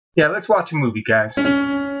Yeah, let's watch a movie, guys. In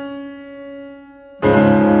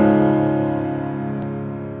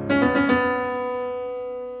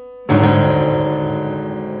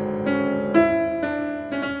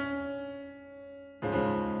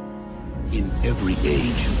every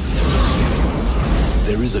age,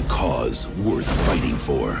 there is a cause worth fighting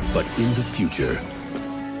for. But in the future,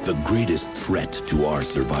 the greatest threat to our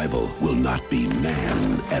survival will not be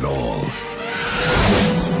man at all.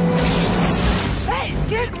 Hey,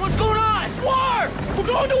 kid, what's going on? It's war! We're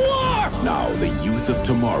going to war! Now, the youth of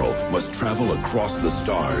tomorrow must travel across the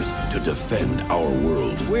stars to defend our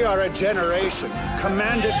world. We are a generation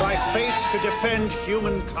commanded by fate to defend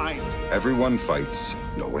humankind. Everyone fights,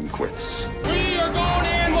 no one quits. We are going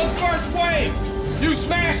in with first wave. You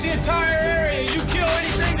smash the entire area. You kill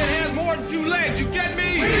anything that has more than 2 legs. You get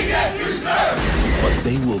me? We get you, sir! But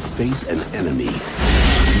they will face an enemy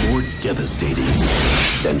more devastating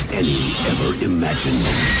than any ever imagined.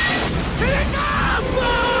 Here it comes!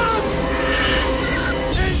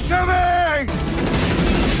 Incoming!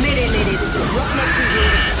 Mayday, this is Roughneck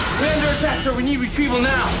 2-0. We're under attack, sir. We need retrieval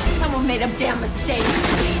now. Someone made a damn mistake.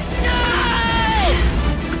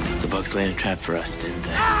 The bugs laid a trap for us, didn't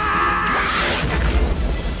they?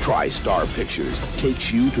 TriStar Pictures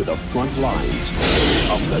takes you to the front lines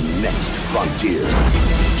of the next frontier.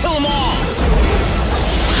 Kill them all!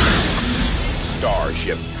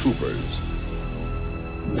 Starship Troopers.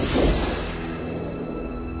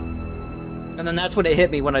 And then that's when it hit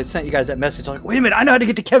me when I sent you guys that message. I'm like, wait a minute, I know how to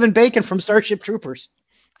get to Kevin Bacon from Starship Troopers.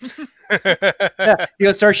 Yeah, you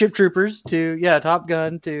go Starship Troopers to Top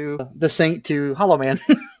Gun to The Saint to Hollow Man.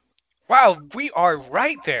 Wow, we are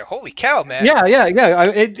right there. Holy cow, man. Yeah.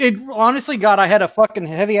 It honestly, God, I had a fucking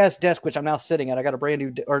heavy ass desk, which I'm now sitting at. I got a brand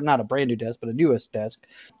new, or not a brand new desk, but a newest desk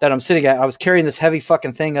that I'm sitting at. I was carrying this heavy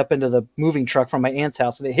fucking thing up into the moving truck from my aunt's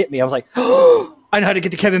house, and it hit me. I was like, oh, I know how to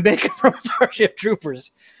get to Kevin Bacon from Starship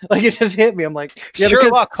Troopers. Like, it just hit me. I'm like, yeah,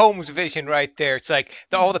 Sherlock Holmes vision right there. It's like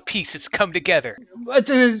all the pieces come together.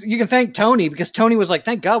 You can thank Tony, because Tony was like,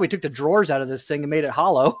 thank God we took the drawers out of this thing and made it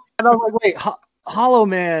hollow. And I was like, wait, Hollow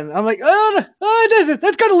Man. I'm like,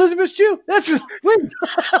 that's got Elizabeth Shue. That's wait.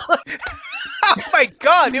 Oh my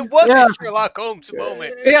God, it was a Sherlock Holmes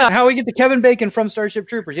moment. Yeah, how we get to Kevin Bacon from Starship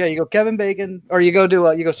Troopers. Yeah, you go Kevin Bacon, or you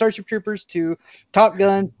go Starship Troopers to Top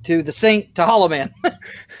Gun to The Saint to Hollow Man.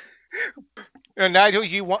 Nigel, do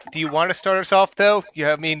you want to start us off though?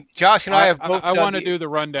 Yeah, I mean, Josh and I have both. I want to do the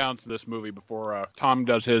rundowns of this movie before Tom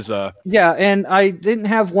does his. Yeah, and I didn't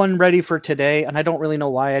have one ready for today, and I don't really know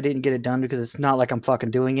why I didn't get it done, because it's not like I'm fucking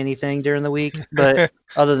doing anything during the week, but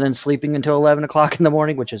other than sleeping until 11 o'clock in the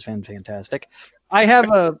morning, which has been fantastic. I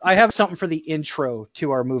have something for the intro to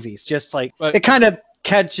our movies, just like it kind of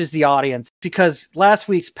catches the audience, because last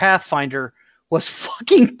week's Pathfinder was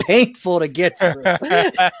fucking painful to get through.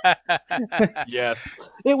 Yes.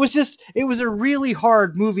 It was a really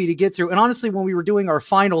hard movie to get through. And honestly, when we were doing our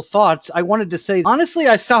final thoughts, I wanted to say, honestly,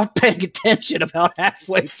 I stopped paying attention about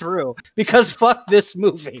halfway through, because fuck this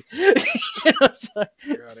movie.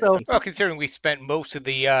 Well, considering we spent most of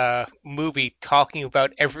the movie talking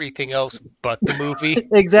about everything else but the movie.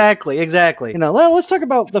 Exactly. Well, let's talk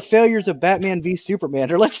about the failures of Batman v Superman,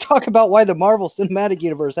 or let's talk about why the Marvel Cinematic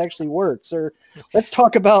Universe actually works, or let's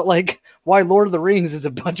talk about like why Lord of the Rings is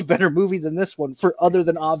a much better movie than this one for other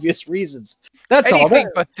than obvious reasons. That's anything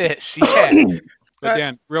all. But this, yeah. But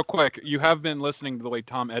Dan, real quick, you have been listening to the way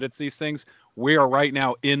Tom edits these things. We are right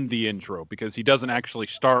now in the intro, because he doesn't actually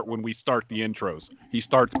start when we start the intros. He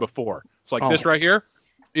starts before. It's like this right here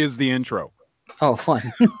is the intro. Oh,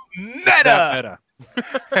 fun. Meta.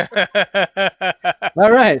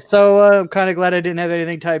 All right, so I'm kind of glad I didn't have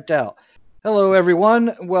anything typed out. Hello,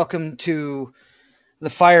 everyone. Welcome to the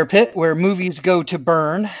Fire Pit, where movies go to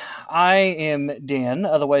burn. I am Dan,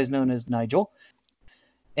 otherwise known as Nigel.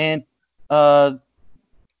 And,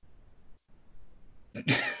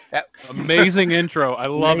 amazing intro. I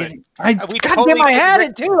love it. Goddamn, I had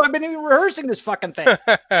it too. I've been even rehearsing this fucking thing.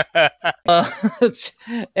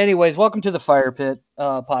 Anyways, welcome to the Fire Pit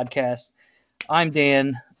podcast. I'm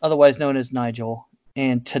Dan, otherwise known as Nigel.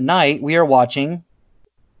 And tonight we are watching...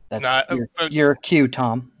 That's your cue,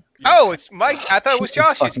 Tom. Oh, it's Mike. I thought it was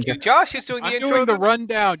Josh's cue. Josh is doing the intro. I'm doing the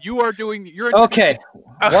rundown. You are doing... Okay,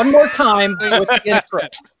 one more time with the intro.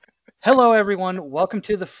 Hello, everyone. Welcome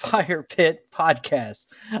to the Fire Pit podcast.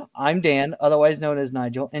 I'm Dan, otherwise known as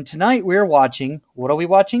Nigel. And tonight we're watching... What are we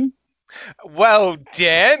watching? Well,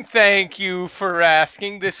 Dan, thank you for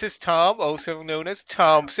asking. This is Tom, also known as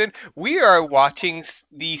Thompson. We are watching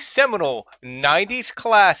the seminal 90s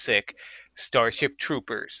classic, Starship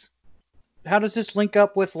Troopers. How does this link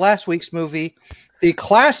up with last week's movie, the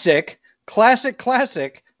classic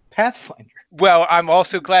Pathfinder. Well, I'm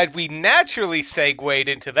also glad we naturally segued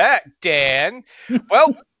into that, Dan.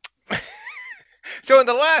 Well, so in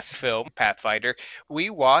the last film, Pathfinder, we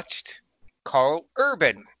watched Carl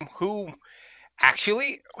Urban, who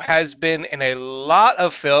actually has been in a lot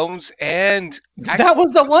of films, and That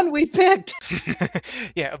was the one we picked.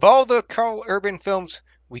 yeah, of all the Carl Urban films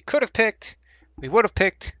we could have picked, we would have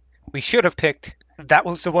picked, we should have picked, that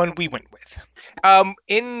was the one we went with.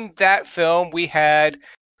 In that film, we had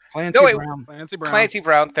Clancy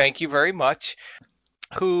Brown, thank you very much,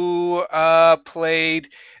 who played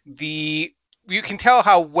the... You can tell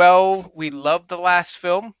how well we loved the last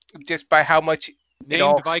film just by how much it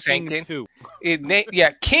all sank in.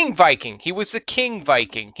 King Viking. He was the King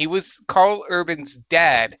Viking. He was Carl Urban's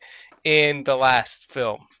dad in the last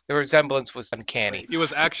film. The resemblance was uncanny. He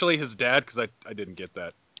was actually his dad, because I didn't get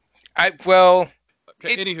that.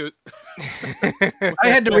 Anywho, I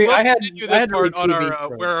had to read on our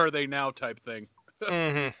 "Where Are They Now" type thing.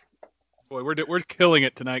 Mm-hmm. Boy, we're killing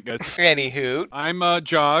it tonight, guys. Anywho, I'm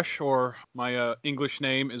Josh, or my English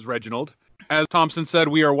name is Reginald. As Thompson said,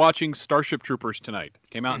 we are watching Starship Troopers tonight.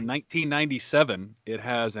 Came out in 1997. It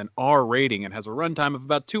has an R rating and has a runtime of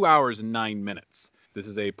about 2 hours and 9 minutes. This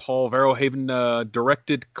is a Paul Verhoeven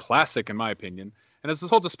directed classic, in my opinion. And this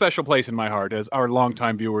holds a special place in my heart, as our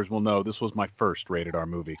longtime viewers will know. This was my first rated R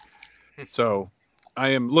movie. So I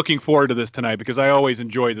am looking forward to this tonight because I always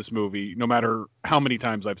enjoy this movie, no matter how many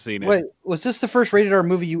times I've seen it. Wait, was this the first rated R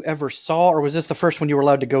movie you ever saw, or was this the first one you were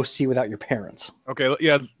allowed to go see without your parents? Okay,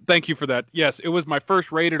 yeah, thank you for that. Yes, it was my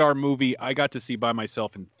first rated R movie I got to see by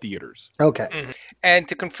myself in theaters. Okay. Mm-hmm. And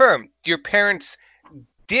to confirm, your parents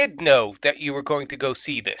did know that you were going to go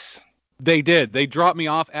see this. They did. They dropped me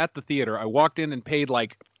off at the theater. I walked in and paid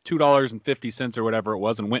like $2.50 or whatever it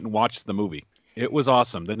was and went and watched the movie. It was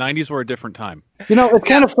awesome. The 90s were a different time. You know, it's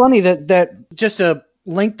kind of funny that just to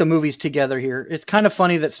link the movies together here, it's kind of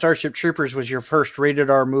funny that Starship Troopers was your first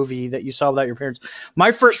rated R movie that you saw without your parents.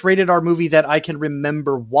 My first rated R movie that I can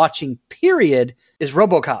remember watching, period, is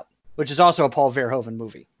RoboCop, which is also a Paul Verhoeven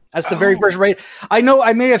movie. That's the very first rated. I know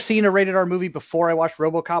I may have seen a rated R movie before I watched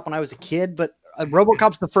RoboCop when I was a kid, but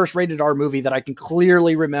RoboCop's the first rated R movie that I can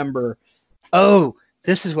clearly remember. Oh,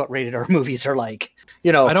 this is what rated R movies are like.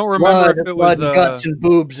 You know, I don't remember if it was blood, guts, and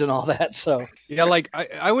boobs and all that. So yeah, like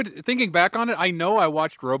I would, thinking back on it, I know I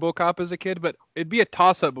watched RoboCop as a kid, but it'd be a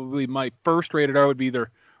toss-up. My first rated R would be either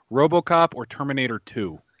RoboCop or Terminator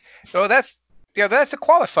 2. So that's a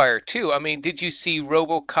qualifier too. I mean, did you see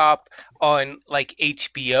RoboCop on like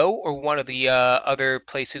HBO or one of the other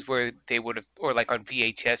places where they would have, or like on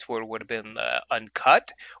VHS where it would have been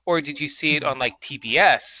uncut, or did you see it on like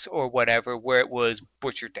TBS or whatever where it was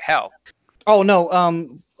butchered to hell? Oh no,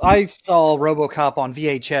 I saw RoboCop on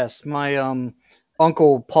VHS. My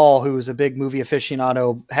uncle Paul, who was a big movie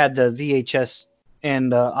aficionado, had the VHS,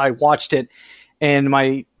 and I watched it. And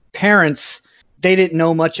my parents, they didn't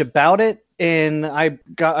know much about it. And I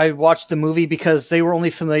watched the movie because they were only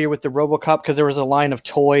familiar with the RoboCop because there was a line of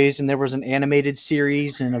toys and there was an animated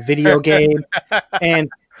series and a video game, and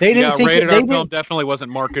they didn't think rated R film definitely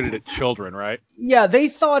wasn't marketed at children, right? Yeah, they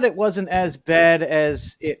thought it wasn't as bad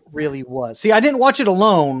as it really was. See, I didn't watch it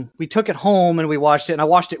alone. We took it home and we watched it, and I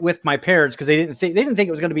watched it with my parents because they didn't think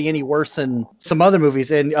it was going to be any worse than some other movies.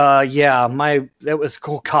 And it was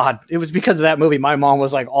cool. God, it was because of that movie. My mom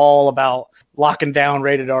was like all about locking down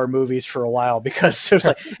rated R movies for a while because it was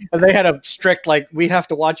like they had a strict like we have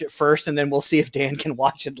to watch it first and then we'll see if Dan can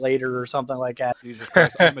watch it later or something like that. Jesus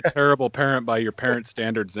Christ, I'm a terrible parent by your parents'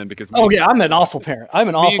 standards then because I'm an awful parent. I'm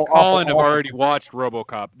an awful. Me and Colin have already watched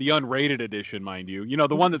RoboCop, the unrated edition, mind you. You know,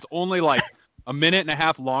 the one that's only like a minute and a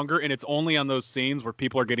half longer, and it's only on those scenes where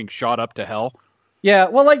people are getting shot up to hell. Yeah,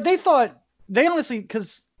 well, like they honestly,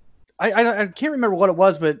 because I can't remember what it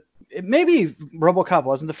was, but maybe RoboCop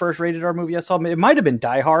wasn't the first rated R movie I saw. It might have been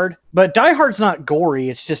Die Hard, but Die Hard's not gory.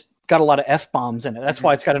 It's just got a lot of F-bombs in it. That's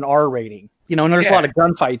why it's got an R rating. You know, and there's a lot of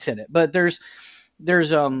gunfights in it, but there's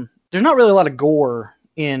not really a lot of gore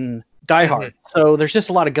in Die Hard. So there's just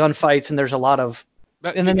a lot of gunfights and there's a lot of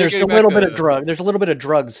and then there's a little bit of drug. There's a little bit of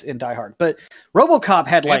drugs in Die Hard, but RoboCop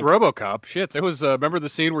had like RoboCop. Shit, there was. Remember the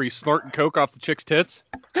scene where he's snorting coke off the chick's tits?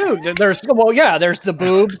 Dude, there's the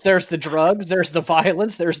boobs, there's the drugs, there's the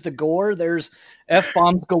violence, there's the gore, there's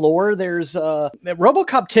F-bombs galore. There's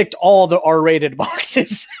RoboCop ticked all the R-rated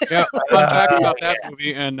boxes. Yeah, fun fact about that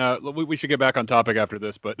movie, and we should get back on topic after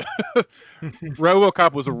this, but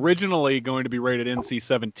RoboCop was originally going to be rated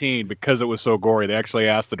NC-17 because it was so gory. They actually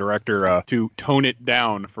asked the director to tone it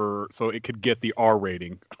down so it could get the R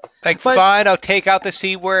rating. Fine, I'll take out the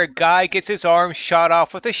scene where a guy gets his arm shot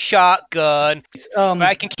off with a shotgun. But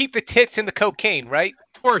I can keep the tits and the cocaine, right?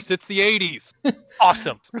 course, it's the 80s.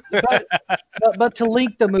 Awesome. But to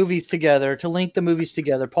link the movies together,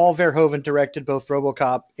 Paul Verhoeven directed both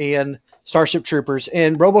RoboCop and Starship Troopers.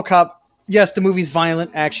 And RoboCop, yes, the movie's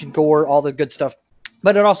violent, action, gore, all the good stuff,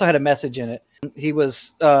 but it also had a message in it. He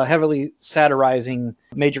was heavily satirizing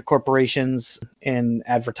major corporations and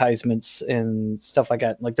advertisements and stuff like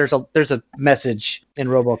that. Like there's a message in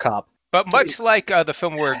RoboCop. But much like the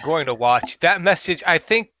film we're going to watch, that message, I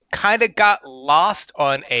think, kind of got lost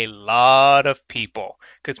on a lot of people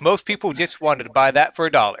because most people just wanted to buy that for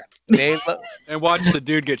 $1. And watch the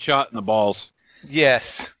dude get shot in the balls.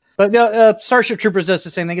 Yes. But Starship Troopers does the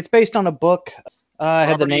same thing. It's based on a book. I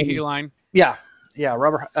had the name. Heinlein. Yeah,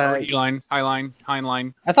 Robert. Heinlein.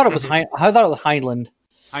 I thought it was Heinlein.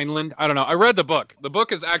 Heinlein. I don't know. I read the book. The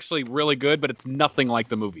book is actually really good, but it's nothing like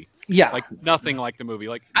the movie. Yeah, like nothing like the movie.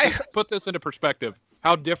 Like, put this into perspective.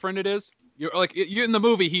 How different it is. You're like you in the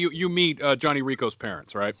movie. You meet Johnny Rico's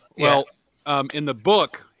parents, right? Yeah. Well, in the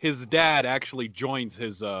book, his dad actually joins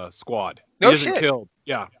his squad. He No isn't shit. killed.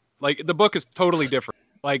 Yeah, like the book is totally different.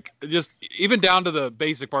 Like just even down to the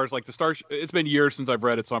basic parts, like the Starship. It's been years since I've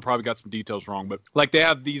read it, so I probably got some details wrong. But like they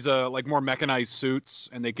have these like more mechanized suits,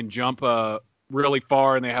 and they can jump really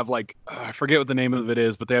far, and they have like I forget what the name of it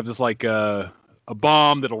is, but they have this like a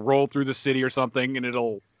bomb that'll roll through the city or something, and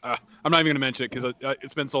it'll. I'm not even gonna mention it because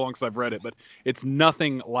it's been so long since I've read it, but it's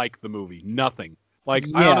nothing like the movie. Nothing. Like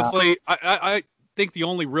I honestly, I think the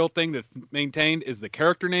only real thing that's maintained is the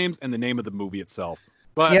character names and the name of the movie itself.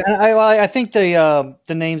 But yeah, I think the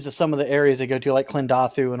names of some of the areas they go to, like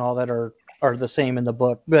Klendathu and all that, are the same in the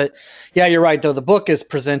book. But yeah, you're right. Though the book is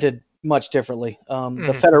presented much differently.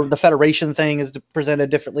 The Federation thing is presented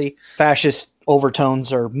differently. Fascist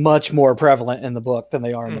overtones are much more prevalent in the book than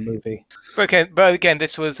they are in the movie. But again,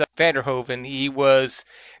 this was Vanderhoeven. He was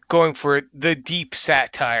going for the deep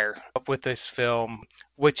satire with this film,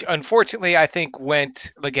 which unfortunately I think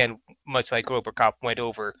went, again, much like RoboCop, went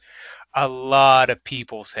over a lot of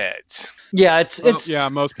people's heads. Yeah, it's yeah,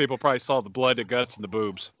 most people probably saw the blood, the guts, and the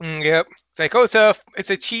boobs. Yep. It's like, it's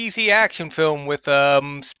a cheesy action film with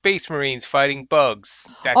space marines fighting bugs.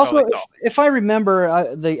 That's also, all I saw. if I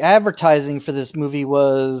remember, the advertising for this movie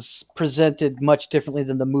was presented much differently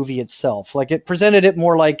than the movie itself. Like it presented it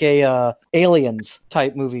more like a Aliens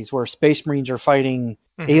type movies where space marines are fighting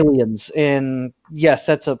aliens. And yes,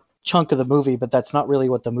 that's a chunk of the movie, but that's not really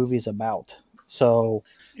what the movie's about. So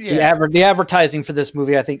the advertising for this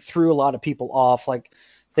movie, I think, threw a lot of people off. Like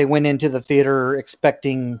they went into the theater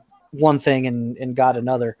expecting one thing and got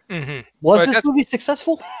another. Was this movie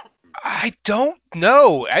successful? I don't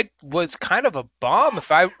know. It was kind of a bomb,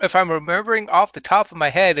 if I'm remembering off the top of my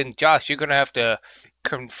head. And Josh, you're gonna have to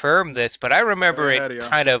confirm this, but I remember it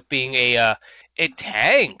kind of being it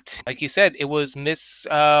tanked. Like you said, it was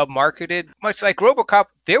marketed, much like RoboCop.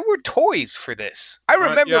 There were toys for this. I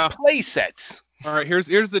remember play sets. All right, here's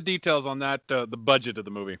the details on that. The budget of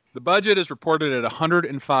the movie. The budget is reported at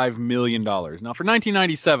 $105 million. Now, for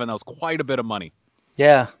 1997, that was quite a bit of money.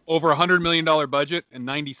 Yeah. Over $100 million budget in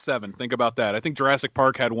 97. Think about that. I think Jurassic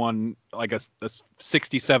Park had one like a $60,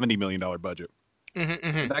 $70 million budget.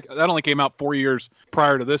 That only came out 4 years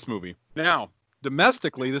prior to this movie. Now,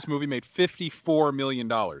 domestically, this movie made $54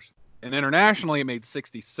 million. And internationally, it made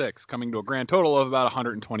 66, coming to a grand total of about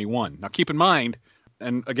 121. Now, keep in mind,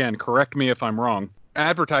 and again, correct me if I'm wrong,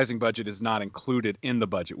 advertising budget is not included in the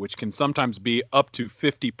budget, which can sometimes be up to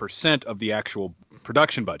 50% of the actual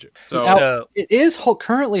production budget. So it is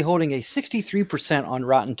currently holding a 63% on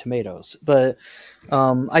Rotten Tomatoes, but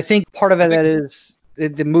I think part of it is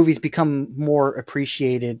the movies become more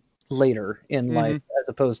appreciated later in life as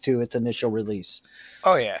opposed to its initial release.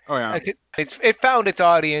 Oh yeah. It found its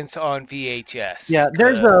audience on VHS. Yeah,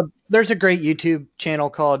 there's a great YouTube channel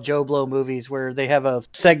called Joe Blow Movies where they have a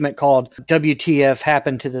segment called WTF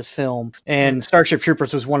Happened to This Film, and Starship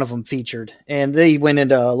Troopers was one of them featured. And they went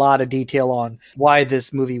into a lot of detail on why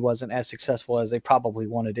this movie wasn't as successful as they probably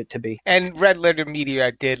wanted it to be. And Red Letter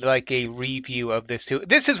Media did like a review of this too.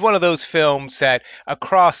 This is one of those films that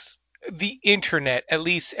across the internet, at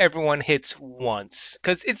least everyone hits once,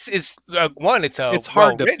 because it's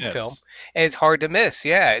hard to miss. Film, and it's hard to miss.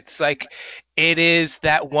 Yeah, it's like it is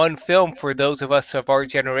that one film for those of us of our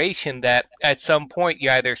generation that at some point you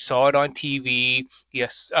either saw it on TV,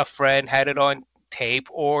 yes, a friend had it on tape,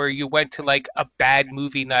 or you went to like a bad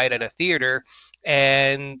movie night at a theater,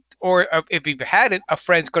 or if you've had it, a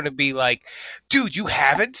friend's going to be like, dude, you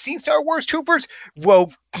haven't seen Star Wars Troopers?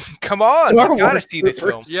 Well, come on, you got to see this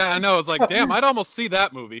film. Yeah, I know. It's like, damn, I'd almost see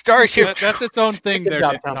that movie. Starship. That's its own thing there,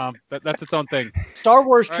 Tom. That's its own thing. Star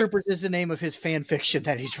Wars Troopers is the name of his fan fiction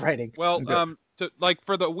that he's writing. Well, like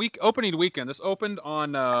for the opening weekend, this opened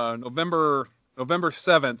on November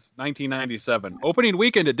 7th, 1997. Opening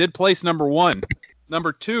weekend, it did place number 1.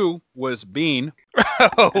 Number 2 was Bean.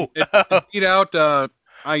 Oh, It beat out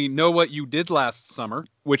I Know What You Did Last Summer,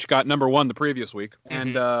 which got number 1 the previous week,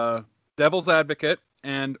 and Devil's Advocate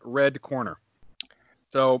and Red Corner.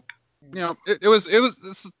 So, it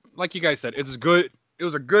was like you guys said, it's good. It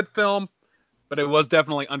was a good film, but it was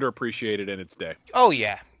definitely underappreciated in its day. Oh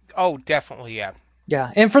yeah. Oh, definitely, yeah.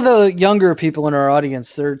 Yeah, and for the younger people in our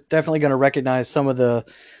audience, they're definitely going to recognize some of the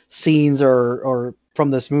scenes or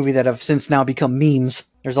from this movie that have since now become memes.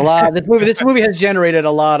 There's a lot. This movie has generated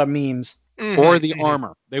a lot of memes. Or the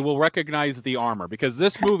armor. They will recognize the armor because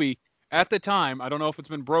this movie, at the time, I don't know if it's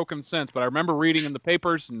been broken since, but I remember reading in the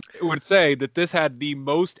papers and it would say that this had the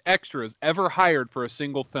most extras ever hired for a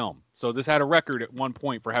single film. So this had a record at one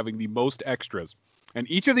point for having the most extras. And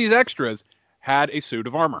each of these extras had a suit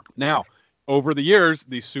of armor. Now, over the years,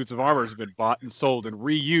 these suits of armor have been bought and sold and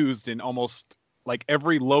reused in almost like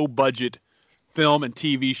every low-budget film and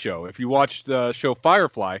TV show. If you watch the show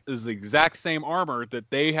Firefly, this is the exact same armor that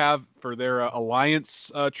they have for their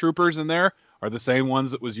Alliance troopers in there are the same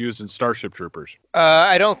ones that was used in Starship Troopers.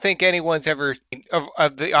 I don't think anyone's ever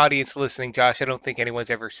of the audience listening, Josh. I don't think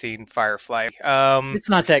anyone's ever seen Firefly. It's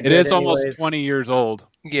not that good. It is anyways. almost 20 years old.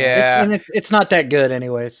 Yeah, it's not that good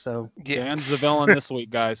anyway. So Dan's the villain this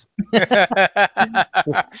week, guys.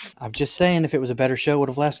 I'm just saying, if it was a better show, it would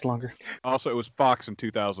have lasted longer. Also, it was Fox in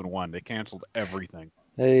 2001. They canceled everything.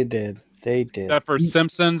 They did. Except for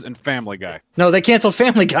Simpsons and Family Guy. No, they canceled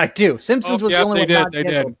Family Guy too. Simpsons was the only one not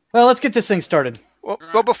canceled. Well, let's get this thing started.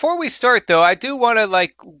 Well, before we start though, I do want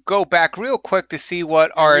to go back real quick to see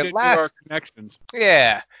what our last connections.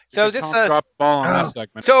 Yeah. So just drop the ball on that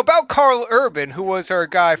segment. So about Carl Urban, who was our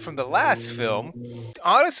guy from the last film.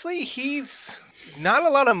 Honestly, he's not a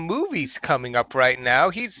lot of movies coming up right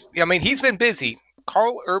now. He's been busy.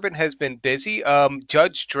 Carl Urban has been busy.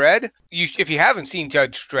 Judge Dredd. If you haven't seen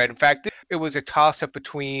Judge Dredd, in fact, it was a toss-up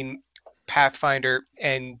between Pathfinder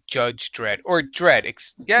and Judge Dredd, or Dredd.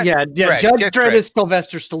 Judge Dredd is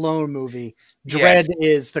Sylvester Stallone movie. Dredd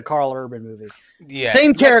is the Carl Urban movie. Yeah,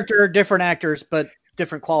 same character, different actors, but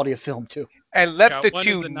different quality of film too. And let the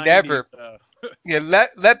two never,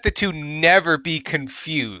 let the two never be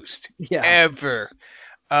confused. Yeah, ever.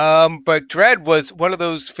 But Dredd was one of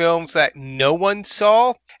those films that no one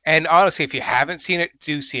saw. And honestly, if you haven't seen it,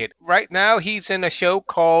 do see it. Right now, he's in a show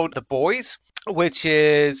called The Boys, which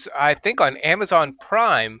is, I think, on Amazon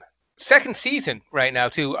Prime. Second season right now,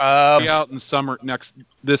 too. Be out in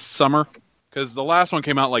this summer, because the last one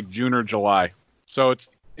came out like June or July. So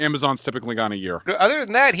Amazon's typically gone a year. Other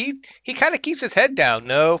than that, he kind of keeps his head down.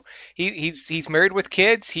 No, he's married with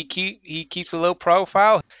kids. He keeps a low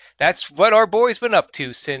profile. That's what our boy's been up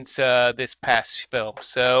to since this past film.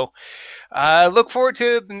 So look forward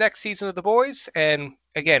to the next season of The Boys. And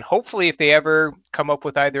again, hopefully if they ever come up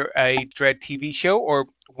with either a Dredd TV show or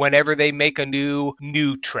whenever they make a new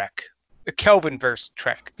Trek. The Kelvinverse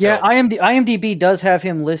Trek. Yeah, IMDb does have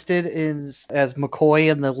him listed as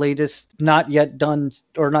McCoy in the latest not yet done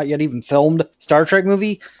or not yet even filmed Star Trek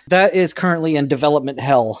movie. That is currently in development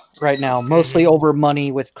hell right now, mostly over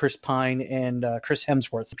money with Chris Pine and Chris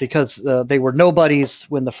Hemsworth, because they were nobodies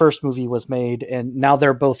when the first movie was made, and now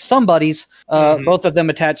they're both somebodies, both of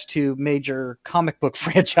them attached to major comic book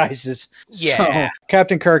franchises. Yeah. So,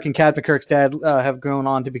 Captain Kirk and Captain Kirk's dad have grown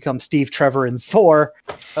on to become Steve Trevor and Thor.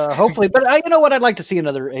 Hopefully, but you know what? I'd like to see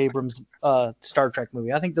another Abrams Star Trek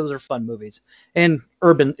movie. I think those are fun movies. And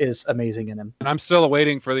Urban is amazing in them. And I'm still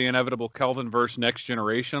waiting for the inevitable Kelvinverse Next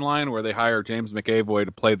Generation line where they hire James McAvoy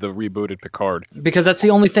to play the rebooted Picard. Because that's the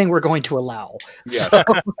only thing we're going to allow. Yeah. So.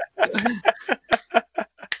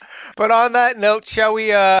 But on that note, shall we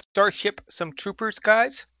Starship some troopers,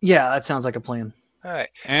 guys? Yeah, that sounds like a plan. All right.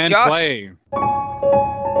 And Josh? play.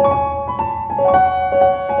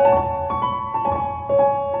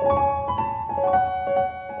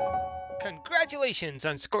 Congratulations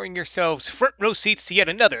on scoring yourselves front row seats to yet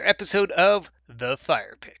another episode of The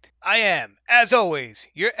Fire Pit. I am, as always,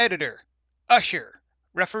 your editor, usher,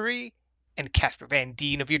 referee, and Casper Van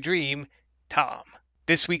Dien of your dream, Tom.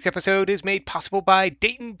 This week's episode is made possible by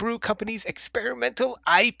Dayton Brew Company's experimental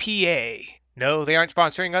IPA. No, they aren't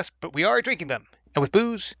sponsoring us, but we are drinking them. And with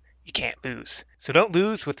booze, you can't lose. So don't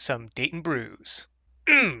lose with some Dayton Brews.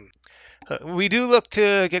 We do look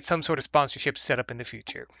to get some sort of sponsorship set up in the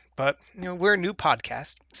future. But, we're a new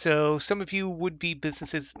podcast, so some of you would-be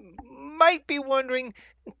businesses might be wondering,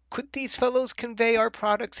 could these fellows convey our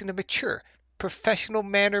products in a mature, professional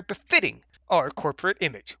manner befitting our corporate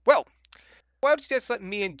image? Well, why don't you just let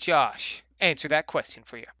me and Josh answer that question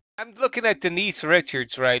for you? I'm looking at Denise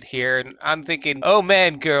Richards right here, and I'm thinking, oh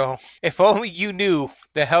man, girl, if only you knew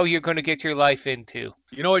the hell you're going to get your life into.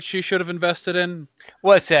 You know what she should have invested in?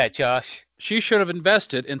 What's that, Josh? She should have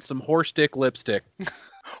invested in some horse dick lipstick.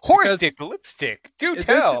 Horse dick lipstick? Do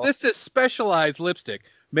tell. This is specialized lipstick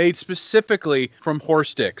made specifically from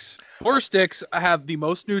horse dicks. Horse dicks have the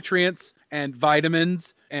most nutrients and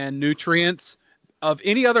vitamins and nutrients of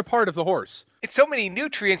any other part of the horse. It's so many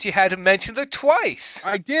nutrients you had to mention it twice.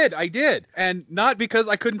 I did. And not because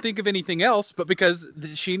I couldn't think of anything else, but because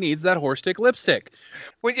she needs that horse dick lipstick.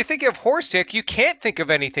 When you think of horse dick, you can't think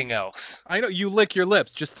of anything else. I know, you lick your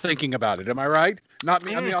lips just thinking about it. Am I right? Not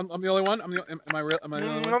me. I'm the only one? Am I the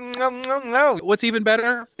only one? No. What's even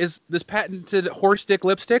better is this patented horse dick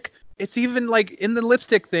lipstick. It's even like in the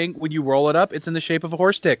lipstick thing, when you roll it up, it's in the shape of a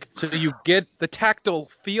horse dick. So you get the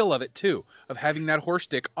tactile feel of it too, of having that horse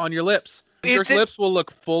dick on your lips. Your lips will look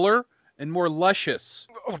fuller and more luscious.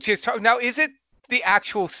 Oh, now, is it the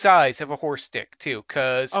actual size of a horse dick too?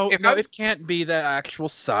 Because it can't be the actual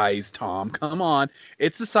size, Tom. Come on,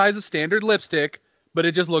 it's the size of standard lipstick, but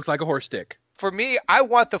it just looks like a horse dick. For me, I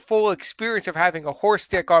want the full experience of having a horse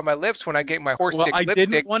dick on my lips when I get my horse dick lipstick. I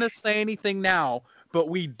didn't want to say anything now, but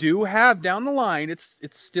we do have down the line. It's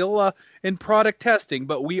still in product testing,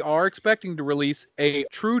 but we are expecting to release a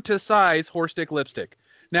true to size horse dick lipstick.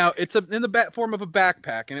 Now, it's in the form of a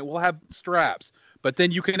backpack, and it will have straps, but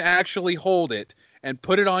then you can actually hold it and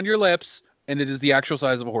put it on your lips, and it is the actual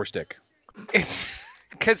size of a horse dick.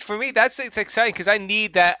 Because for me, it's exciting, because I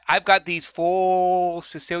need that. I've got these full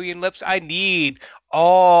Sicilian lips. I need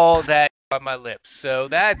all that on my lips. So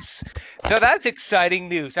that's exciting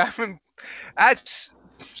news. That's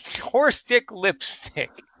horse dick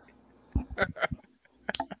lipstick.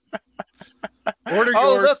 Order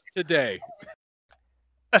yours today.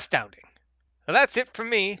 Astounding. Well, that's it from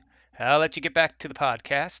me. I'll let you get back to the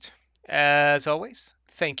podcast. As always,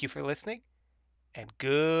 thank you for listening, and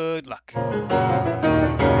good luck.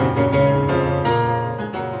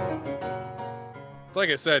 Like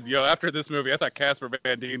I said, after this movie, I thought Casper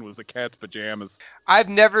Van Dien was the cat's pajamas. I've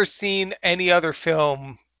never seen any other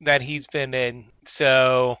film that he's been in,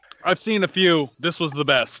 so... I've seen a few. This was the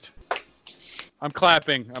best. I'm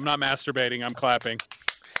clapping. I'm not masturbating. I'm clapping.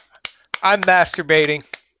 I'm masturbating.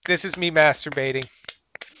 This is me masturbating.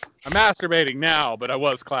 I'm masturbating now, but I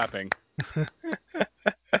was clapping.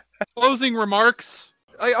 Closing remarks.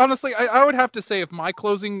 I would have to say, if my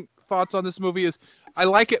closing thoughts on this movie is, I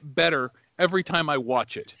like it better every time I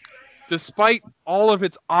watch it. Despite all of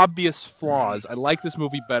its obvious flaws, I like this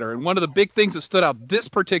movie better. And one of the big things that stood out this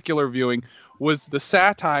particular viewing was the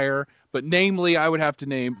satire, but namely, I would have to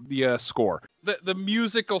name the score. The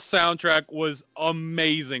musical soundtrack was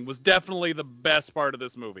amazing, was definitely the best part of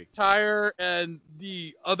this movie. Tire and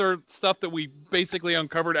the other stuff that we basically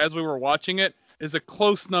uncovered as we were watching it is a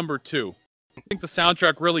close number 2. I think the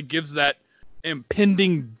soundtrack really gives that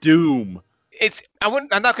impending doom. I'm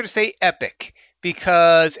not going to say epic,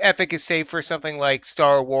 because epic is saved for something like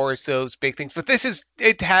Star Wars, those big things. But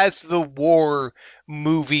it has the war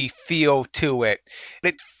movie feel to it.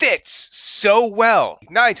 It fits so well.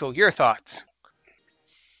 Nigel, your thoughts?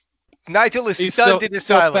 Nigel is stunned in his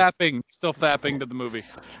silence. Still fapping to the movie.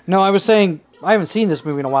 No, I was saying I haven't seen this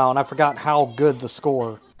movie in a while, and I forgot how good the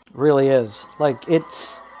score really is.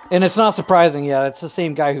 And it's not surprising, it's the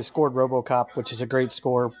same guy who scored RoboCop, which is a great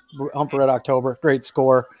score. Hunt for Red October, great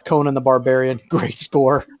score. Conan the Barbarian, great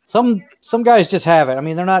score. Some guys just have it. I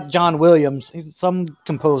mean, they're not John Williams. Some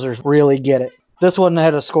composers really get it. This one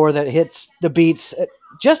had a score that hits the beats at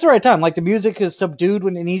just the right time. Like, the music is subdued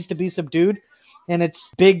when it needs to be subdued, and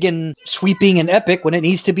it's big and sweeping and epic when it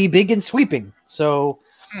needs to be big and sweeping. So,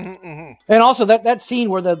 and also that scene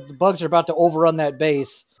where the bugs are about to overrun that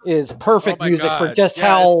base is perfect music for just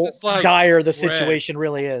how dire the situation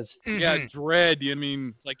really is. Yeah, dread. I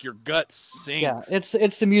mean, it's like your gut sinks. Yeah,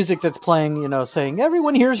 it's the music that's playing, saying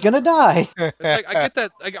everyone here is gonna die.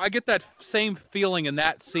 I get that same feeling in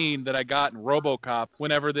that scene that I got in RoboCop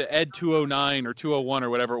whenever the Ed 209 or 201 or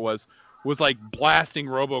whatever it was like blasting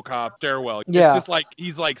RoboCop stairwell. Yeah. It's just like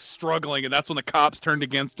he's like struggling, and that's when the cops turned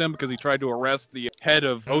against him because he tried to arrest the head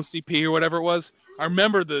of OCP or whatever it was. I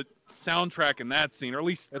remember the soundtrack in that scene, or at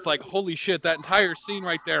least it's like, holy shit, that entire scene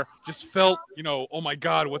right there just felt, oh my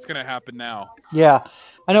god, what's gonna happen now? Yeah,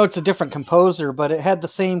 I know it's a different composer, but it had the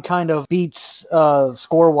same kind of beats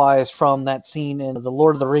score-wise from that scene in The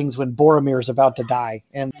Lord of the Rings when Boromir's about to die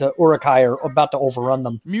and the Uruk-hai are about to overrun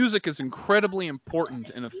them. Music is incredibly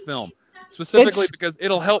important in a film, specifically because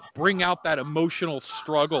it'll help bring out that emotional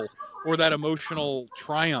struggle or that emotional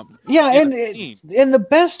triumph. Yeah, and in the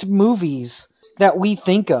best movies that we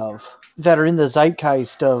think of that are in the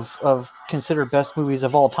zeitgeist of considered best movies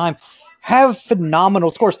of all time have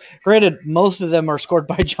phenomenal scores. Granted, most of them are scored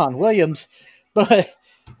by John Williams, but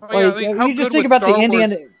I mean, how you just good think would about the Star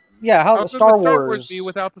Indiana, Wars- yeah, How how good Star would Star Wars Wars be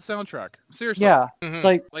without the soundtrack? Seriously. yeah, Mhm. it's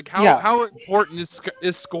like how important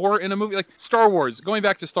is score in a movie? Like Star Wars, going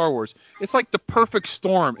back to Star Wars, it's like the perfect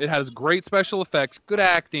storm. It has great special effects, good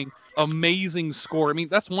acting, amazing score. I mean,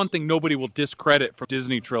 that's one thing nobody will discredit from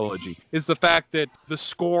Disney trilogy, is the fact that the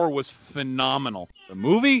score was phenomenal. The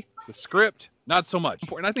movie, the script, not so much.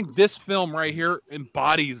 And I think this film right here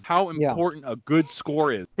embodies how important a good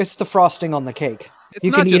score is. it's the frosting on the cake. It's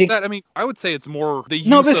You not can just eat it. that. I mean, I would say it's more the use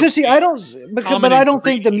No, of because see, I don't, common but I don't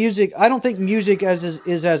think the ingredient. music. I don't think music is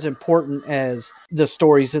as important as the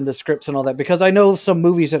stories and the scripts and all that. Because I know some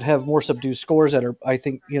movies that have more subdued scores that are, I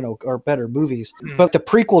think, are better movies. But the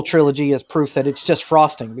prequel trilogy is proof that it's just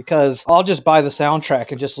frosting. Because I'll just buy the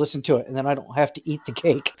soundtrack and just listen to it, and then I don't have to eat the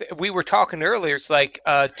cake. We were talking earlier. It's like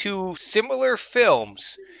two similar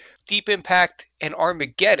films, Deep Impact and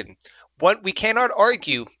Armageddon. What we cannot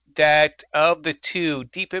argue that of the two,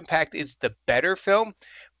 Deep Impact is the better film,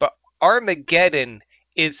 but Armageddon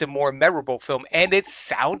is the more memorable film, and its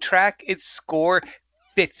soundtrack, its score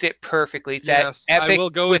fits it perfectly. It's Yes, that epic I will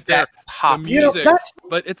go with with there. that pop. The music,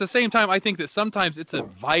 but at the same time, I think that sometimes it's a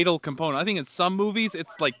vital component. I think in some movies,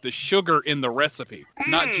 it's like the sugar in the recipe.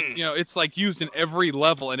 Not it's like used in every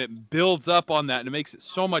level, and it builds up on that, and it makes it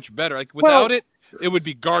so much better. Like without it would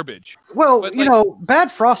be garbage. Well, But,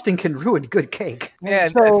 bad frosting can ruin good cake. Yeah,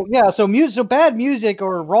 So bad music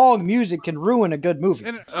or wrong music can ruin a good movie.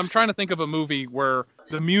 And I'm trying to think of a movie where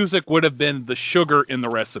the music would have been the sugar in the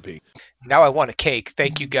recipe. Now I want a cake.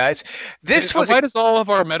 Thank you, guys. Why does all of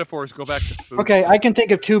our metaphors go back to food? Okay, I can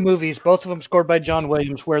think of two movies, both of them scored by John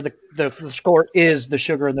Williams, where the score is the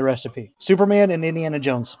sugar in the recipe: Superman and Indiana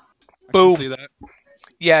Jones. Boom. See that?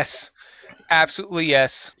 Yes, absolutely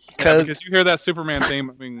yes. Yeah, because you hear that Superman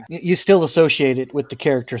theme. I mean, You still associate it with the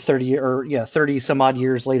character 30 some odd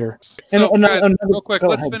years later. So, And guys, another- real quick, go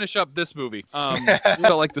let's ahead. finish up this movie.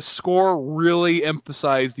 Like the score really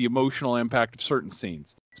emphasized the emotional impact of certain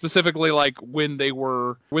scenes, specifically like when they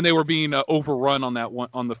were being overrun on that one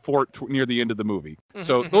on the fort near the end of the movie.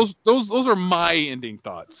 So those are my ending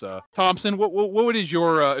thoughts. Thompson, what is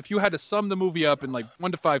your if you had to sum the movie up in like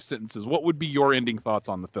 1 to 5 sentences, what would be your ending thoughts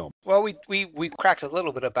on the film? Well, we cracked a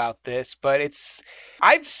little bit about this, but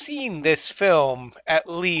I've seen this film at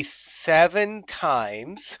least 7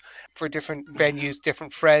 times for different venues,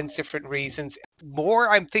 different friends, different reasons. More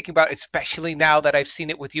I'm thinking about, especially now that I've seen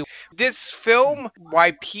it with you. This film,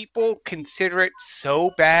 why people consider it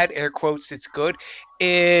so bad, air quotes, it's good,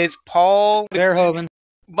 is Paul Verhoeven.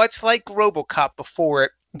 Much like RoboCop before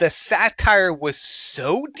it, the satire was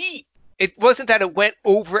so deep. It wasn't that it went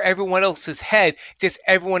over everyone else's head, just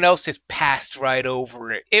everyone else just passed right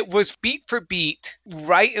over it. It was beat for beat,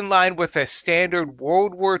 right in line with a standard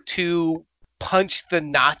World War II punch the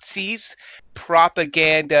Nazis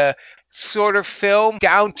propaganda sort of film,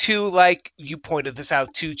 down to, like, you pointed this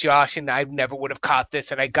out too, Josh, and I never would have caught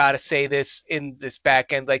this, and I gotta say this in this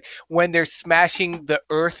back end, like when they're smashing the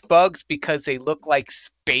Earth bugs because they look like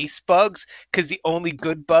space bugs, because the only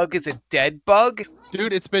good bug is a dead bug.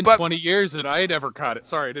 Dude, it's been 20 years and I never caught it.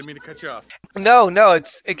 Sorry, I didn't mean to cut you off. No,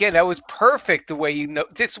 it's, again, that was perfect the way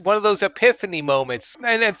just one of those epiphany moments.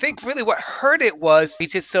 And I think really what hurt it was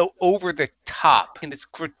it's just so over the top and it's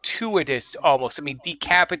gratuitous almost. I mean,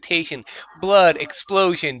 decapitation, blood,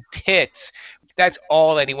 explosion, tits. That's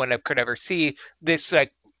all anyone could ever see. This,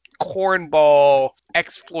 like, cornball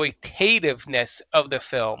exploitativeness of the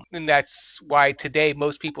film. And that's why today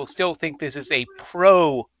most people still think this is a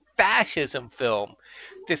pro-fascism film,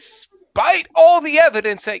 despite all the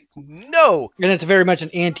evidence that no. And it's very much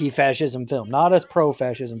an anti-fascism film, not a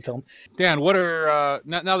pro-fascism film. Dan, what are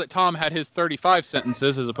now that Tom had his 35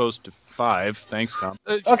 sentences as opposed to 5? Thanks, Tom.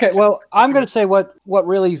 Okay, well, I'm going to say what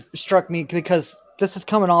really struck me, because this is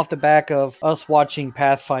coming off the back of us watching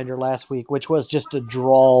Pathfinder last week, which was just a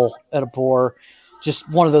drawl at a bore. Just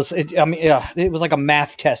one of those, it was like a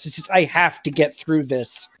math test. It's just, I have to get through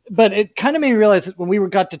this. But it kind of made me realize that when we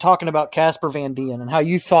got to talking about Casper Van Dien and how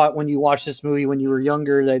you thought when you watched this movie when you were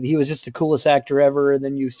younger that he was just the coolest actor ever, and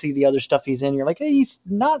then you see the other stuff he's in, you're like, hey, he's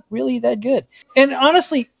not really that good. And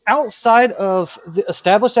honestly, outside of the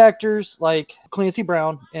established actors like Clancy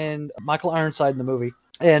Brown and Michael Ironside in the movie,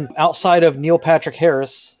 and outside of Neil Patrick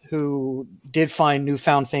Harris, who did find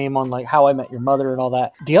newfound fame on like How I Met Your Mother and all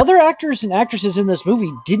that. The other actors and actresses in this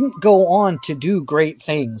movie didn't go on to do great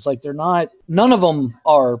things. Like none of them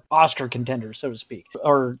are Oscar contenders, so to speak,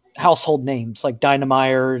 or household names like Dinah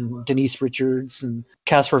Meyer and Denise Richards and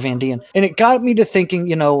Casper Van Dien. And it got me to thinking,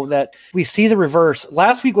 that we see the reverse.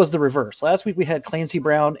 Last week was the reverse. Last week we had Clancy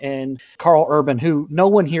Brown and Carl Urban, who no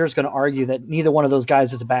one here is going to argue that neither one of those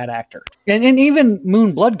guys is a bad actor. And even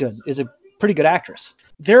Moon Bloodgood is a pretty good actress.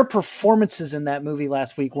 Their performances in that movie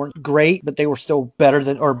last week weren't great, but they were still better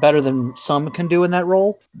than some can do in that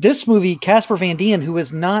role. This movie, Casper Van Dien, who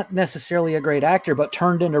is not necessarily a great actor, but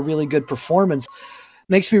turned in a really good performance,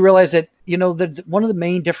 makes me realize that, that one of the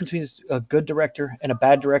main differences between a good director and a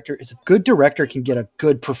bad director is a good director can get a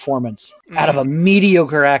good performance out of a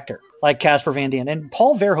mediocre actor like Casper Van Dien. And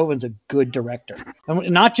Paul Verhoeven's a good director. And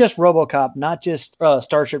not just RoboCop, not just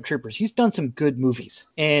Starship Troopers. He's done some good movies,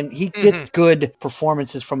 and he gets good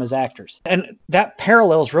performances from his actors. And that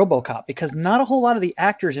parallels RoboCop, because not a whole lot of the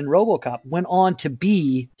actors in RoboCop went on to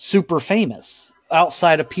be super famous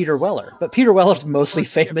outside of Peter Weller. But Peter Weller's mostly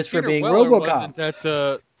famous for being RoboCop. Wasn't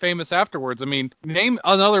that famous afterwards? I mean, name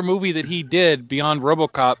another movie that he did beyond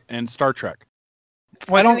RoboCop and Star Trek.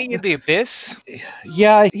 Wasn't he in The Abyss?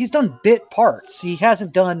 Yeah, he's done bit parts. He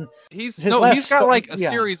hasn't done. He's got like a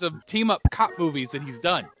series of team up cop movies that he's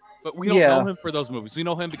done, but we don't know him for those movies. We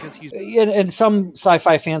know him because he's. And some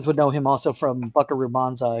sci-fi fans would know him also from Buckaroo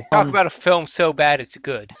Banzai. Talk about a film so bad it's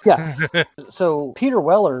good. Yeah. So Peter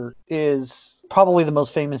Weller is probably the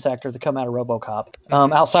most famous actor to come out of RoboCop,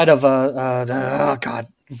 outside of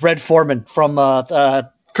Red Foreman from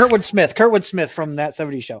Kurtwood Smith from That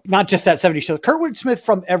 70s Show. Not just That 70s Show. Kurtwood Smith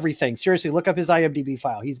from everything. Seriously, look up his IMDb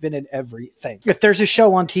file. He's been in everything. If there's a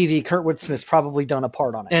show on TV, Kurtwood Smith's probably done a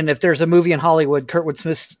part on it. And if there's a movie in Hollywood, Kurtwood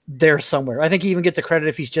Smith's there somewhere. I think he even gets the credit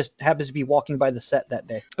if he's just happens to be walking by the set that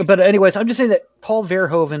day. But anyways, I'm just saying that Paul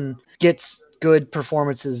Verhoeven gets good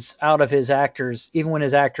performances out of his actors, even when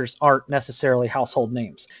his actors aren't necessarily household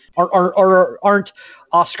names, or aren't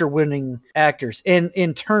Oscar-winning actors. And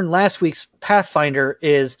in turn, last week's Pathfinder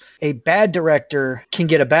is a bad director can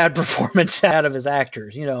get a bad performance out of his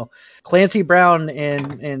actors. Clancy Brown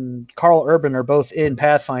and Carl Urban are both in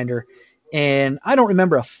Pathfinder, and I don't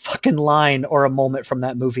remember a fucking line or a moment from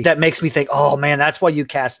that movie that makes me think, oh man, that's why you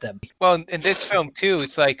cast them. Well, in this film too,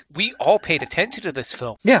 it's like we all paid attention to this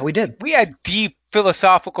film. Yeah, we did. We had deep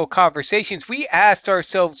philosophical conversations. We asked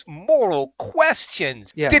ourselves moral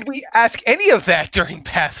questions. Yeah. Did we ask any of that during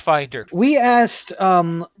Pathfinder? We asked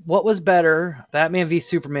what was better, Batman v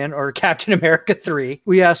Superman or Captain America 3.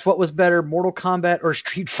 We asked what was better, Mortal Kombat or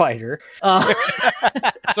Street Fighter.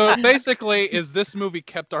 So basically, is this movie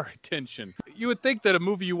kept our attention? You would think that a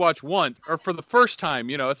movie you watch once or for the first time,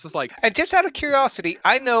 it's just like... And just out of curiosity,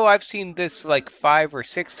 I know I've seen this like 5 or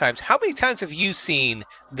 6 times. How many times have you seen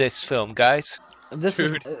this film, guys? This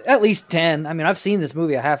is at least 10. I mean, I've seen this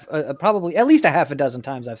movie probably at least a half a dozen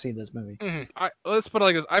times. I've seen this movie. Let's put it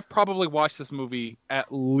like this: I probably watch this movie at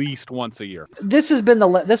least once a year. This has been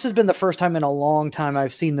the first time in a long time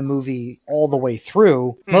I've seen the movie all the way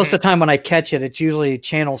through. Most of the time when I catch it, it's usually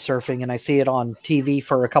channel surfing, and I see it on TV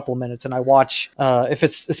for a couple of minutes, and I watch.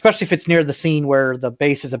 Especially if it's near the scene where the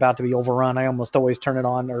base is about to be overrun, I almost always turn it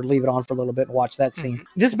on or leave it on for a little bit and watch that scene.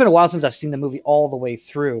 This has been a while since I've seen the movie all the way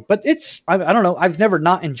through, but I don't know. I've never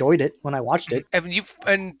not enjoyed it when I watched it.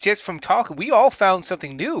 And just from talking, we all found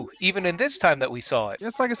something new, even in this time that we saw it.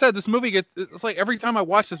 It's like I said, this movie it's like every time I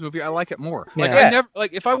watch this movie, I like it more. Yeah.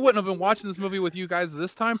 If I wouldn't have been watching this movie with you guys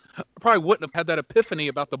this time, I probably wouldn't have had that epiphany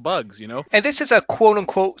about the bugs, And this is a quote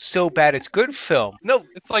unquote so bad it's good film. No,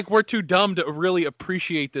 it's like we're too dumb to really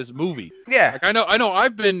appreciate this movie. Yeah. Like I know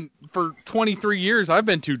I've been for 23 years, I've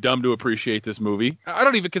been too dumb to appreciate this movie. I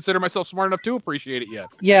don't even consider myself smart enough to appreciate it yet.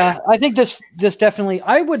 Yeah, I think this definitely,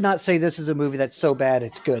 I would not say this is a movie that's so bad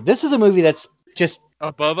it's good. This is a movie that's just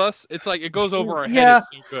above us. It's like it goes over our head. Yeah, it's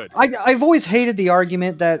so good. I've always hated the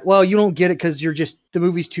argument that, well, you don't get it because the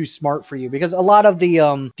movie's too smart for you, because a lot of the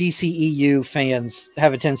DCEU fans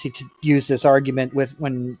have a tendency to use this argument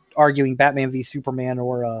when arguing Batman v Superman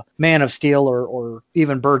or Man of Steel or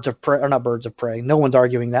even Birds of Prey, or not Birds of Prey. No one's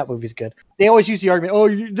arguing that movie's good. They always use the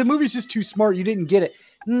argument, the movie's just too smart, you didn't get it.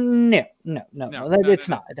 No, it's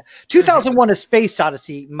not. 2001: A Space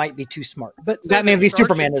Odyssey might be too smart, but Batman v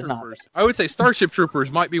Superman is not. I would say Starship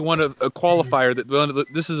Troopers might be a qualifier that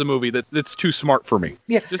this is a movie that's too smart for me.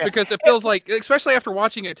 Yeah, just because it feels like, especially after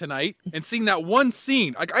watching it tonight and seeing that one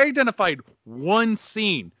scene, like I identified one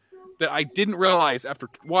scene that I didn't realize after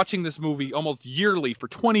watching this movie almost yearly for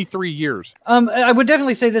 23 years? I would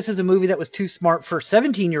definitely say this is a movie that was too smart for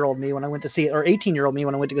 17-year-old me when I went to see it, or 18-year-old me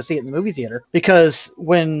when I went to go see it in the movie theater. Because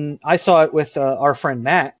when I saw it with our friend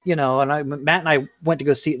Matt, you know, and Matt and I went to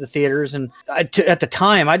go see it in the theaters, and at the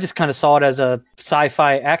time, I just kind of saw it as a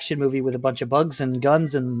sci-fi action movie with a bunch of bugs and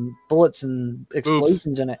guns and bullets and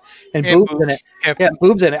explosions in it, and boobs in it. Yep. Yeah,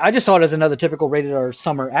 boobs in it. I just saw it as another typical rated R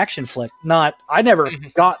summer action flick. I never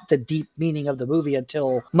got the deep meaning of the movie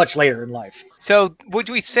until much later in life. So would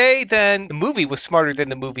we say then the movie was smarter than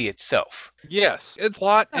the movie itself? Yes, it's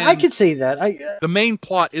plot. I could say that. The main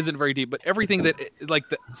plot isn't very deep, but everything that, like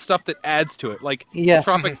the stuff that adds to it, like Yeah.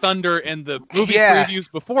 Tropic Thunder and the movie Yeah.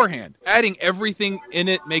 previews beforehand, adding everything in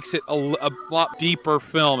it makes it a lot deeper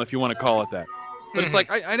film, if you want to call it that. But it's like,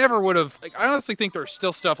 I never would have, like, I honestly think there's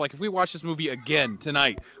still stuff, like if we watch this movie again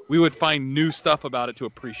tonight, we would find new stuff about it to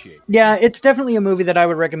appreciate. Yeah, it's definitely a movie that I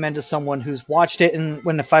would recommend to someone who's watched it, and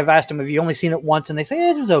if I've asked them, have you only seen it once, and they say,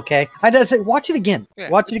 it was okay, I'd say, watch it again. Yeah,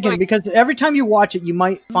 Watch it it's again, like- because every time you watch it, you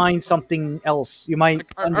might find something else. You might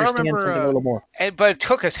I understand remember, something a little more. But it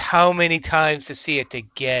took us how many times to see it to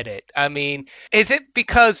get it? I mean, is it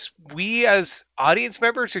because we as audience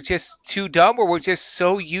members are just too dumb, or we're just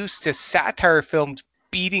so used to satire films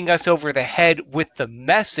beating us over the head with the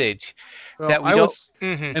message that we don't...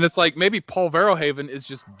 And it's like, maybe Paul Verhoeven is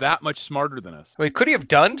just that much smarter than us. Wait, could he have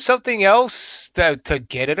done something else to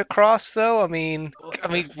get it across, though? I mean,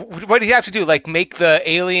 what did he have to do? Like, make the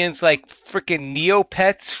aliens like freaking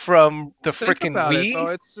Neopets from the freaking Wii? Though.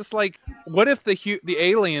 It's just like, what if the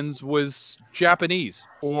aliens was Japanese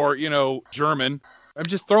or, you know, German? I'm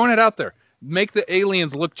just throwing it out there. Make the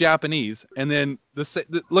aliens look Japanese, and then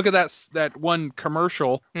look at that one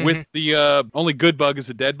commercial with the only good bug is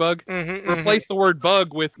a dead bug. Replace the word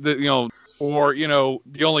bug with the, you know, or, you know,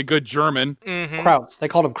 the only good German. Krauts. They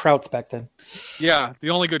called them Krauts back then. Yeah, the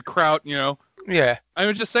only good kraut, you know. Yeah. I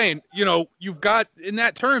was just saying, you know, you've got, in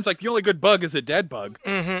that terms, like the only good bug is a dead bug.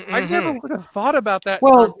 I never would have thought about that.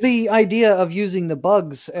 Well, the idea of using the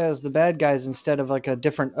bugs as the bad guys instead of like a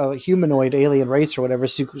different humanoid alien race or whatever,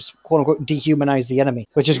 to quote unquote dehumanize the enemy,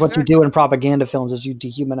 which is what you do in propaganda films, is you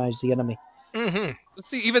dehumanize the enemy.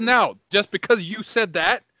 See, even now, just because you said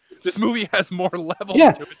that, this movie has more levels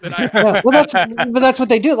Yeah. to it than I Yeah, well, that's what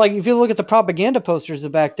they do. Like, if you look at the propaganda posters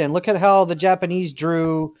of back then, look at how the Japanese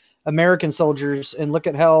drew American soldiers, and look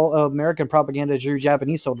at how American propaganda drew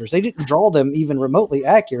Japanese soldiers. They didn't draw them even remotely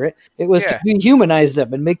accurate. It was to dehumanize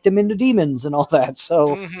them and make them into demons and all that.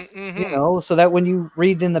 So, you know, so that when you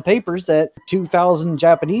read in the papers that 2,000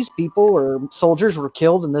 Japanese people or soldiers were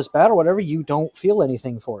killed in this battle, whatever, you don't feel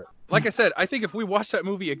anything for it. Like I said, I think if we watch that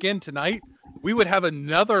movie again tonight, we would have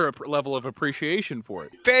another level of appreciation for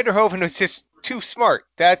it. Verhoeven was just too smart.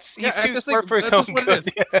 He's too smart for his own good.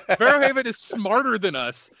 Verhoeven is smarter than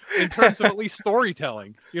us in terms of at least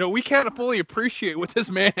storytelling. You know, we can't fully appreciate what this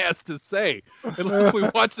man has to say unless we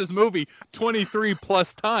watch this movie 23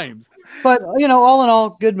 plus times. But, you know, all in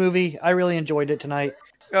all, good movie. I really enjoyed it tonight.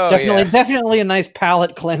 Oh, Definitely a nice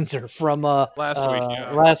palate cleanser from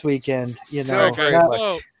last weekend. You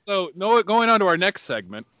know, Going on to our next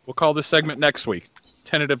segment, we'll call this segment Next Week,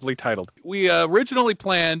 tentatively titled. We originally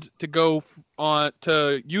planned to go on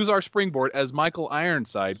to use our springboard as Michael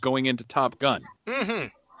Ironside going into Top Gun.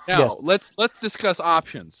 Now, let's discuss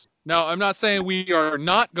options. Now, I'm not saying we are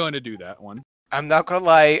not going to do that one. I'm not going to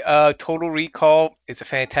lie, Total Recall is a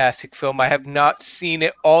fantastic film. I have not seen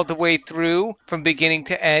it all the way through from beginning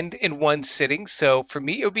to end in one sitting, so for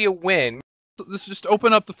me, it would be a win. So let's just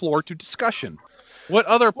open up the floor to discussion. What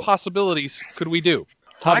other possibilities could we do?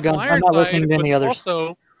 Top Gun. I'm not listening to any others.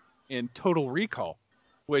 Also in Total Recall,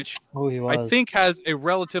 which he I think has a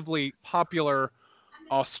relatively popular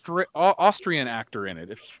Austrian actor in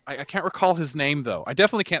it. I can't recall his name, though. I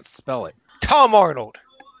definitely can't spell it. Tom Arnold.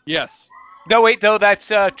 Yes. No, wait, no,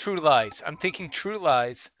 that's True Lies. I'm thinking True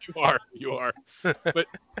Lies. You are. But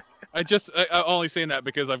I'm only saying that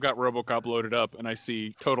because I've got RoboCop loaded up and I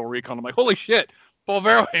see Total Recall. And I'm like, holy shit, Paul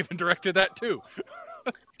Verhoeven directed that too.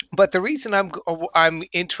 But the reason I'm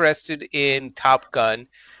interested in Top Gun,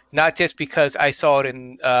 not just because I saw it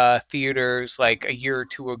in theaters like a year or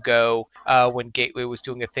two ago when Gateway was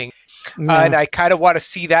doing a thing, and I kind of want to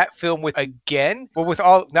see that film with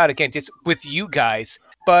you guys.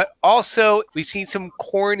 But also, we've seen some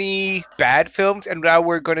corny bad films, and now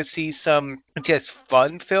we're going to see some just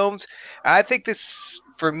fun films. I think this,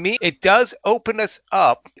 for me, it does open us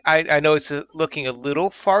up. I know it's looking a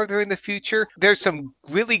little farther in the future. There's some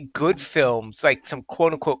really good films, like some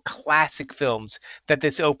quote-unquote classic films, that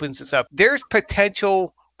this opens us up. There's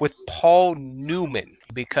potential with Paul Newman.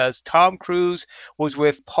 because Tom Cruise was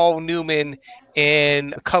with Paul Newman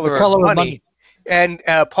in The Color Color of of Money. Money. And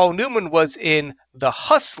Paul Newman was in The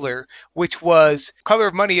Hustler, which was Color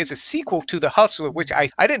of Money is a sequel to The Hustler, which I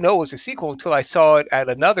didn't know was a sequel until I saw it at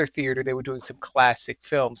another theater. They were doing some classic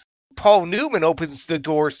films. Paul Newman opens the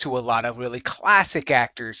doors to a lot of really classic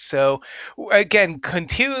actors. So again,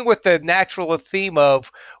 continuing with the natural theme of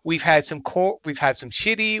we've had some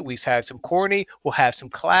shitty, we've had some corny, we'll have some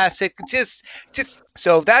classic. Just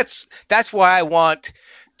so that's why I want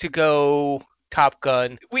to go Top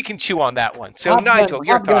Gun. We can chew on that one. So Nigel,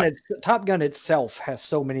 your thought. Top Gun itself has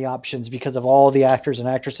so many options because of all the actors and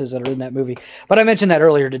actresses that are in that movie. But I mentioned that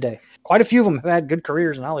earlier today. Quite a few of them have had good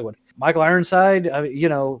careers in Hollywood. Michael Ironside,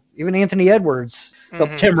 even Anthony Edwards,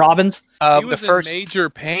 Tim Robbins. He was in Major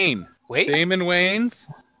Pain. Wait, Damon Wayans.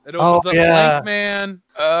 It opens up Blank Man.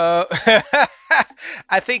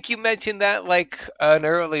 I think you mentioned that like an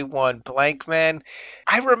early one, Blank Man.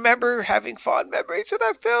 I remember having fond memories of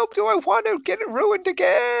that film. Do I want to get it ruined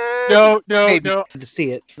again? No. To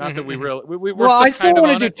see it. Not that we really. I still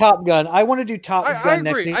want to do Top Gun. I want to do Top Gun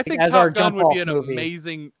next week. I think as Top our Gun would be an movie.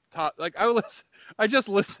 amazing top. Like I just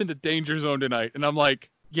listened to Danger Zone tonight, and I'm like,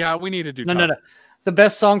 yeah, we need to do. No. The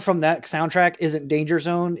best song from that soundtrack isn't Danger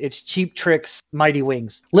Zone. It's Cheap Trick's Mighty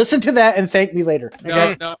Wings. Listen to that and thank me later.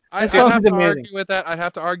 Okay? No. I'd have to argue with that. I'd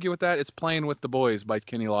have to argue with that. It's Playing with the Boys by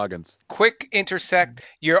Kenny Loggins. Quick intersect.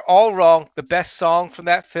 You're all wrong. The best song from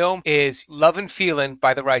that film is Love and Feelin'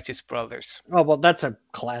 by the Righteous Brothers. Oh, well, that's a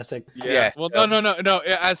classic. Yeah. Well, no.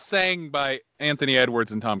 As sang by Anthony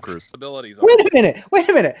Edwards and Tom Cruise. Abilities. Wait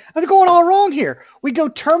a minute. I'm going all wrong here. We go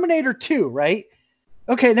Terminator 2, right?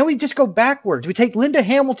 Okay, then we just go backwards. We take Linda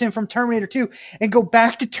Hamilton from Terminator 2 and go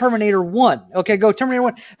back to Terminator 1. Okay, go Terminator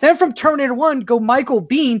 1. Then from Terminator 1, go Michael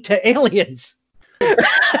Biehn to Aliens.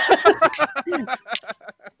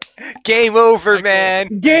 Game over,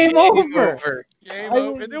 man. Game over.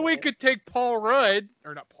 And then we could take Paul Rudd.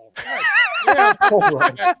 Or not Paul Rudd. Yeah, Paul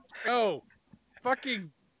Rudd. No.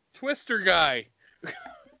 Fucking Twister guy.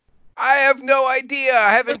 I have no idea.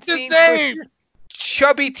 I haven't What's his seen name? Twister.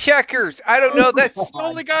 Chubby Checkers. I don't know. That's the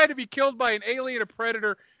only guy to be killed by an alien, a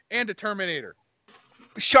predator, and a Terminator.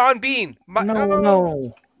 Sean Bean.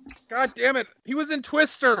 No. God damn it. He was in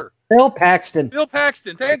Twister. Bill Paxton.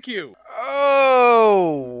 Thank you.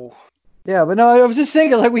 Oh. Yeah, but no, I was just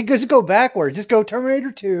thinking, like, we could just go backwards. Just go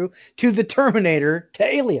Terminator 2 to the Terminator to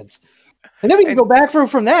Aliens. And then we can go back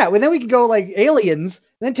from that. And then we can go, like, Aliens,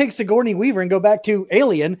 and then take Sigourney Weaver and go back to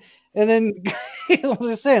Alien. And then, I was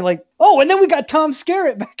just saying, like, and then we got Tom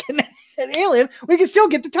Skerritt back in Alien. We can still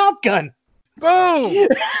get the Top Gun. Boom!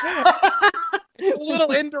 It's a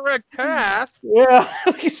little indirect path. Yeah,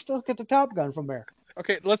 we can still get the Top Gun from there.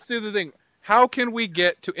 Okay, let's do the thing. How can we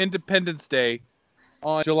get to Independence Day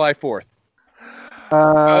on July 4th?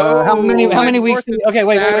 How many weeks? Okay,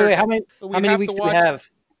 wait. How many weeks do we have?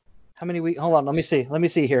 How many weeks? Hold on. Let me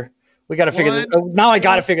see here. We got to figure this. Now I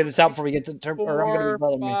got to figure this out before we get to. 4,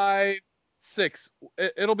 5, 6.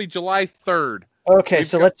 It'll be July 3rd. Okay,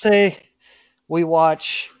 so let's say we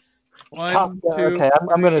watch. 1, 2. Okay,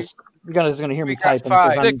 I'm gonna. You guys are gonna hear me typing.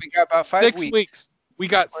 We got about 5 weeks. We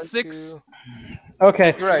got 6.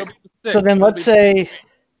 Okay. You're right. So then let's say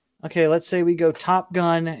we go Top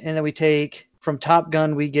Gun, and then we take from Top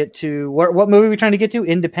Gun we get to what movie are we trying to get to?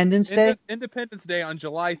 Independence Day. Independence Day on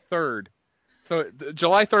July 3rd. So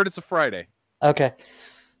July 3rd is a Friday. Okay.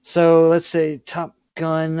 So let's say Top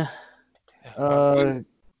Gun. Go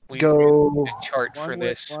chart for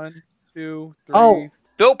this. 1, 2, 3. Oh,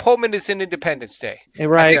 Bill Pullman is in Independence Day.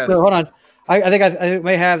 Right. So hold on. I think I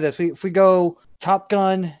may have this. If we go Top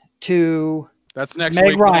Gun to that's next Meg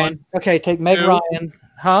week. Ryan. Okay, take Meg Ryan.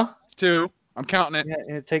 Huh? It's 2. I'm counting it.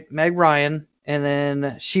 Yeah, take Meg Ryan, and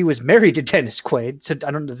then she was married to Dennis Quaid. So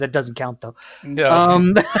I don't know. That doesn't count though.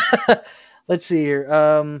 No. Let's see here.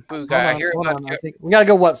 Hold on. I think we gotta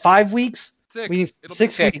go. What? 5 weeks? 6. We need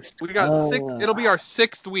 6 weeks. We got 6. It'll be our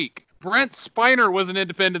 6th week. Brent Spiner was in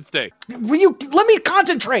Independence Day. Will you let me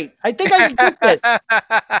concentrate? I think I can get it.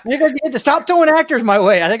 I think I get to stop throwing actors my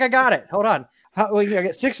way. I think I got it. Hold on. I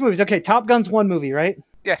got 6 movies. Okay, Top Gun's 1 movie, right?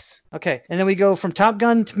 Yes. Okay, and then we go from Top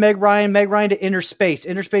Gun to Meg Ryan to Inner Space.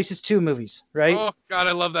 Inner Space is 2 movies, right? Oh God,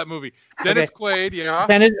 I love that movie. Dennis Quaid, yeah.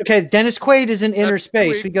 Dennis Quaid is in Inner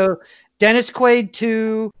Space. We go Dennis Quaid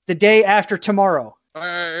to The Day After Tomorrow.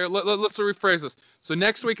 Let's rephrase this. So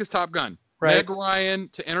next week is Top Gun. Right. Meg Ryan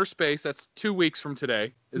to Inner Space. That's 2 weeks from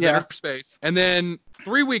today. Inner Space. And then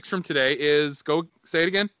 3 weeks from today is say it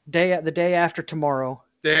again. The Day After Tomorrow.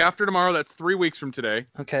 Day after tomorrow, that's 3 weeks from today.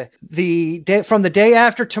 Okay. From the day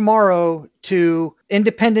after tomorrow to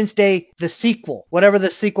Independence Day, the sequel, whatever the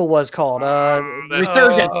sequel was called.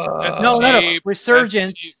 Resurgence. No.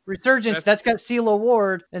 Resurgence. Resurgence. That's got CeeLo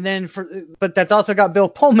Ward, and then but that's also got Bill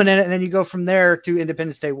Pullman in it, and then you go from there to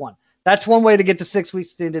Independence Day 1. That's one way to get to 6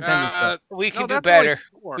 weeks to Independence Day. We can do better.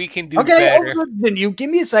 We can do better. Okay, then you give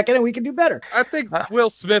me a second and we can do better. I think Will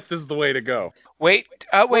Smith is the way to go. Wait,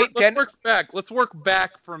 Let's work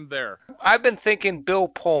back from there. I've been thinking Bill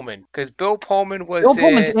Pullman, because Bill Pullman's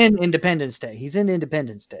in Independence Day. He's in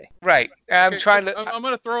Independence Day. Right. I'm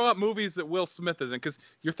going to throw up movies that Will Smith is in, because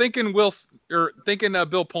you're thinking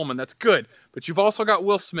Bill Pullman. That's good. But you've also got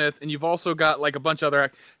Will Smith, and you've also got like a bunch of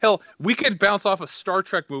other. Hell, we could bounce off a Star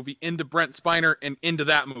Trek movie into Brent Spiner and into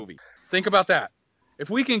that movie. Think about that. If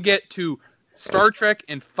we can get to Star Trek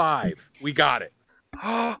and 5, we got it.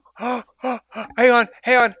 Hang on.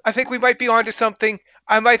 I think we might be onto something.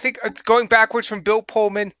 I think it's going backwards from Bill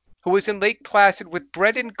Pullman, who was in Lake Placid, with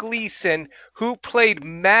Brendan Gleeson, who played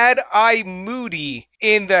Mad Eye Moody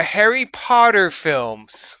in the Harry Potter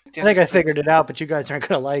films. I think I figured it out, but you guys aren't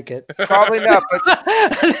going to like it. Probably not,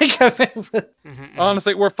 but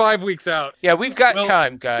honestly, we're 5 weeks out. Yeah, we've got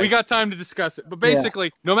time, guys. We got time to discuss it. But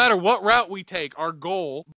basically, no matter what route we take, our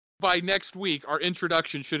goal by next week, our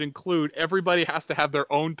introduction should include everybody has to have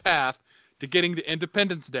their own path to getting to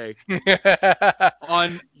Independence Day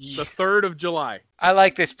on the 3rd of July. I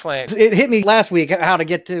like this plan. It hit me last week how to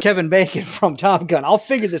get to Kevin Bacon from Top Gun. I'll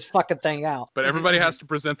figure this fucking thing out. But everybody has to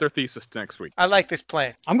present their thesis next week. I like this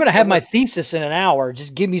plan. I'm going to have my thesis in an hour.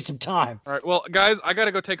 Just give me some time. All right. Well, guys, I got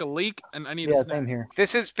to go take a leak, and I need a snack. Same here.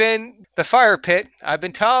 This has been The Fire Pit. I've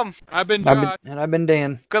been Tom. I've been Josh. And I've been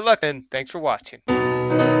Dan. Good luck, and thanks for watching.